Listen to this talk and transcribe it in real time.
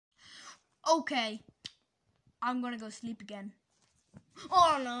Okay, I'm gonna go sleep again.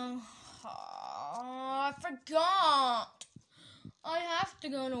 Oh no, I forgot. I have to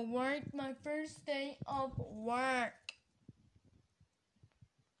go to work, my first day of work.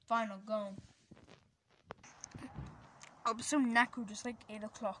 Fine, I'll go. I'm so knackered, just like 8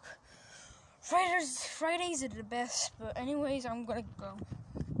 o'clock. Fridays are the best, but anyways, I'm gonna go.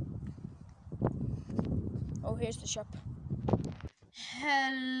 Oh, here's the shop.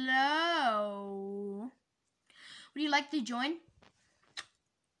 Hello. Would you like to join?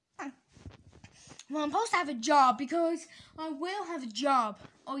 Well, I'm supposed to have a job because I will have a job.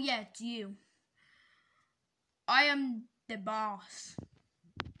 Oh yeah, it's you. I am the boss.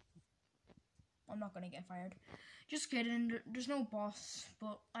 I'm not gonna get fired. Just kidding, there's no boss,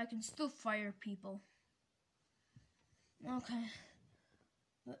 but I can still fire people. Okay.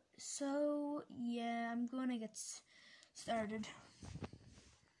 So, yeah, I'm gonna get started.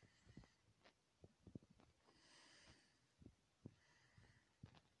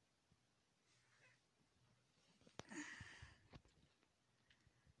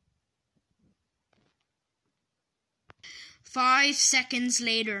 Five seconds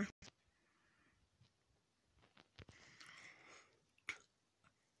later.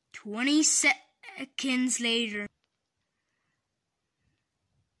 20 seconds later.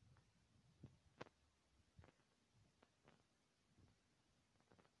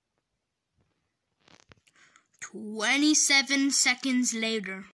 "27 seconds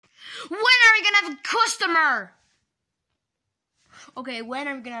later. When are we gonna have a customer? Okay, when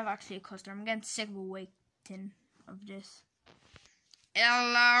are we gonna have actually a customer? I'm getting sick of waiting of this.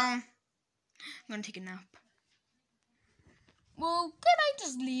 Hello. I'm gonna take a nap. Well, can I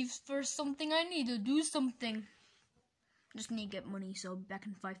just leave for something? I need to do something. Just need to get money, so I'll be back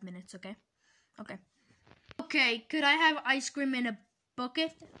in 5 minutes, okay? Okay. Okay, could I have ice cream in a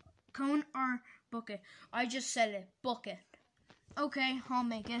bucket? Cone or bucket? I just said it. Bucket. Okay, I'll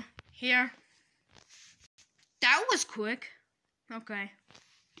make it. Here. That was quick. Okay.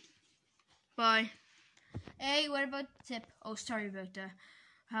 Bye. Hey, what about the tip? Oh, sorry about that.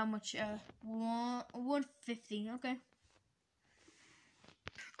 How much? $1.50. Okay.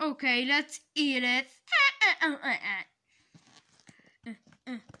 Okay, let's eat it.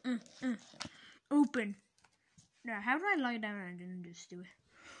 Open. Now, how do I lie down and didn't just do it?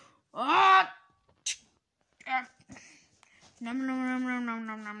 Ah! Nom nom nom nom nom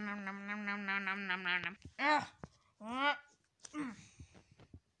nom nom nom nom nom nom nom nom nom nom nom.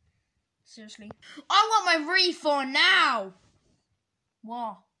 Seriously, I want my refund now.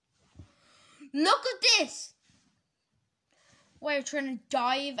 What? Look at this. Why, you're trying to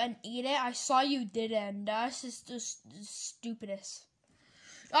dive and eat it? I saw you did it, and that's just the stupidest.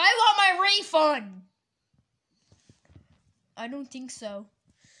 I want my refund. I don't think so.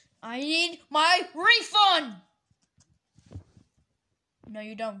 I need my refund. No,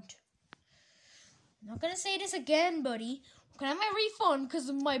 you don't. I'm not gonna say this again, buddy. Can I have my refund? Because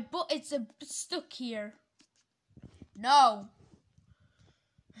of my butt, it's stuck here. No.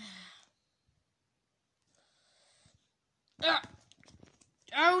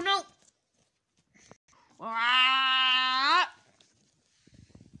 Oh no.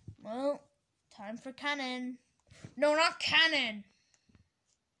 Well, time for cannon. No, not cannon.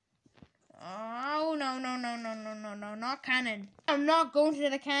 Oh, no, not cannon. I'm not going to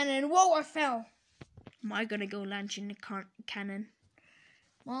the cannon. Whoa, I fell. Am I going to go launch in the cannon?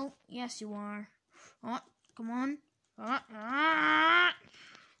 Well, yes, you are. Oh, come on.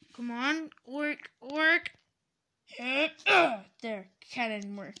 Come on, work. There,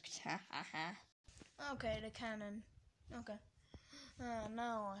 cannon worked. Okay, the cannon. Okay.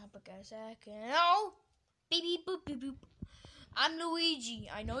 Now I have a second. Oh! Beep, beep, boop, beep, boop. I'm Luigi.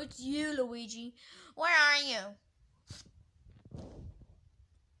 I know it's you, Luigi. Where are you?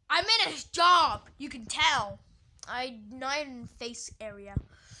 I'm in a job. You can tell. I'm not in face area.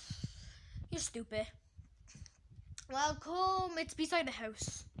 You're stupid. Welcome. It's beside the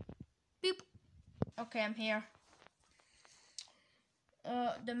house. Beep. Okay, I'm here.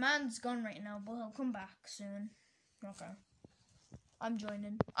 The man's gone right now, but he'll come back soon. Okay. I'm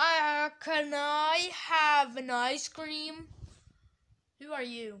joining. Can I have an ice cream? Who are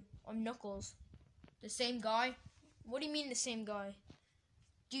you? I'm Knuckles. The same guy? What do you mean the same guy?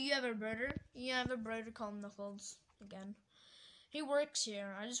 Do you have a brother? You have a brother called Knuckles. Again. He works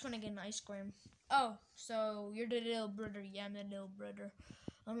here. I just want to get an ice cream. Oh, so you're the little brother. Yeah, I'm the little brother.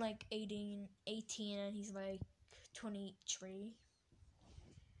 I'm like 18 and he's like 23.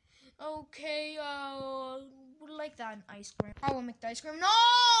 Okay, would like that ice cream. I will make the ice cream.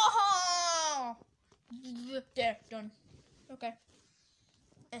 No! There, done. Okay.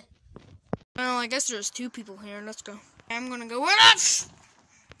 Well, I guess there's 2 people here. Let's go. I'm gonna go with it!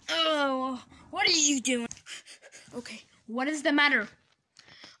 Oh, what are you doing? Okay, what is the matter?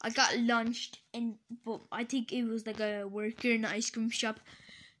 I got lunched, but I think it was like a worker in an ice cream shop.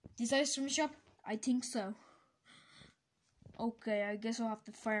 This ice cream shop? I think so. Okay, I guess I'll have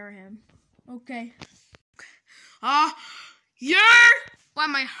to fire him. Okay. Why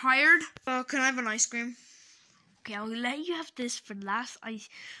am I hired? Can I have an ice cream? Okay, I'll let you have this for last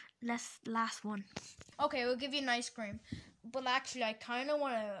one. Okay, we'll give you an ice cream. But actually, I kind of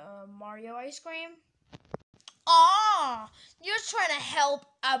want a Mario ice cream. Oh, you're trying to help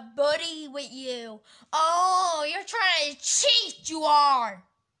a buddy with you. Oh, you're trying to cheat, you are.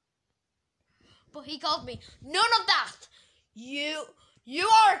 But he called me. None of that. You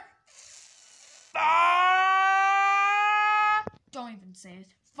are. Don't even say it.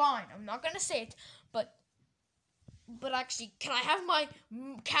 Fine, I'm not gonna say it. But actually, can I have my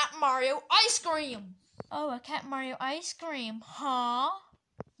Cat Mario ice cream? Oh, a Cat Mario ice cream, huh?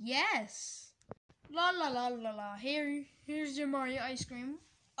 Yes. La la la la la. Here's your Mario ice cream.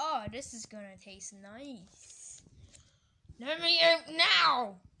 Oh, this is gonna taste nice. Let me out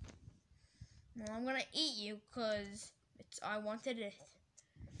now. No, I'm gonna eat you because I wanted it.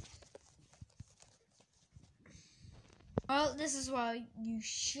 Well, this is why you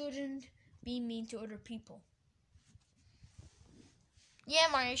shouldn't be mean to other people. Yeah,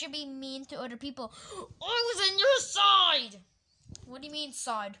 Mario, you should be mean to other people. I was on your side. What do you mean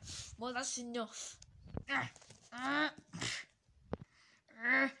side? Well, that's enough.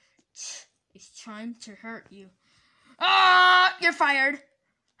 It's time to hurt you. You're fired.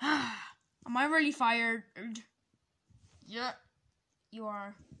 Am I really fired? Yeah, you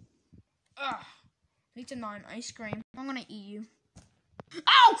are. Need to know an ice cream. I'm gonna eat you.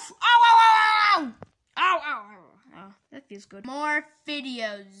 Ow! Ow! Ow! Ow! Ow! Ow! Ow! Ow! That feels good. More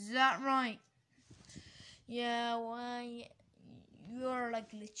videos. Is that right? Yeah. Why? You're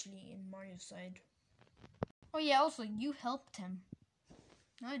like literally in Mario's side. Oh yeah. Also, you helped him.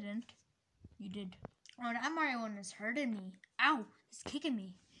 No, I didn't. You did. Oh, that Mario one is hurting me. Ow! He's kicking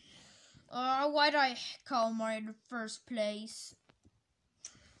me. Why'd I call Mario the first place?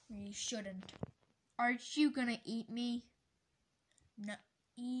 You shouldn't. Aren't you gonna eat me?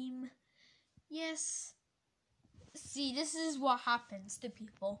 Naeem. Yes. See, this is what happens to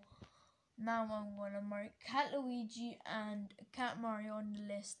people. Now I'm gonna mark Cat Luigi and Cat Mario on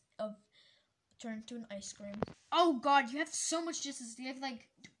the list of turn to an ice cream. Oh god, you have so much justice. You have like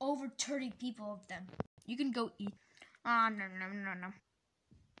over 30 people of them. You can go eat. No.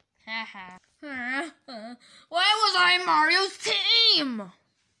 Haha. Why was I Mario's team?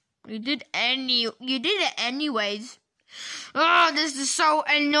 You did it anyways. Oh, this is so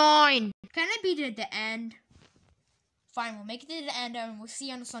annoying. Can it be to the end? Fine, we'll make it to the end and we'll see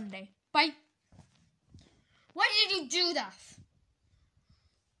you on Sunday. Bye. Why did you do that?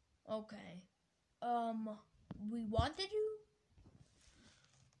 Okay. We wanted you?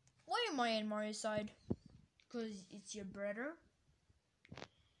 Why am I on Mario's side? Because it's your brother?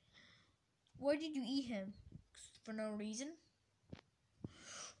 Why did you eat him? For no reason?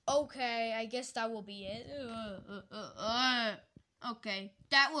 Okay, I guess that will be it. Okay,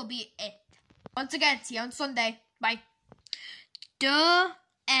 that will be it. Once again, see you on Sunday. Bye. The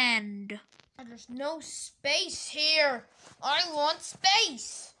end. There's no space here. I want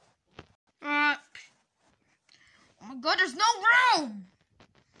space. Oh my god, there's no room.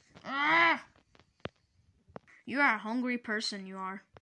 You are a hungry person, you are.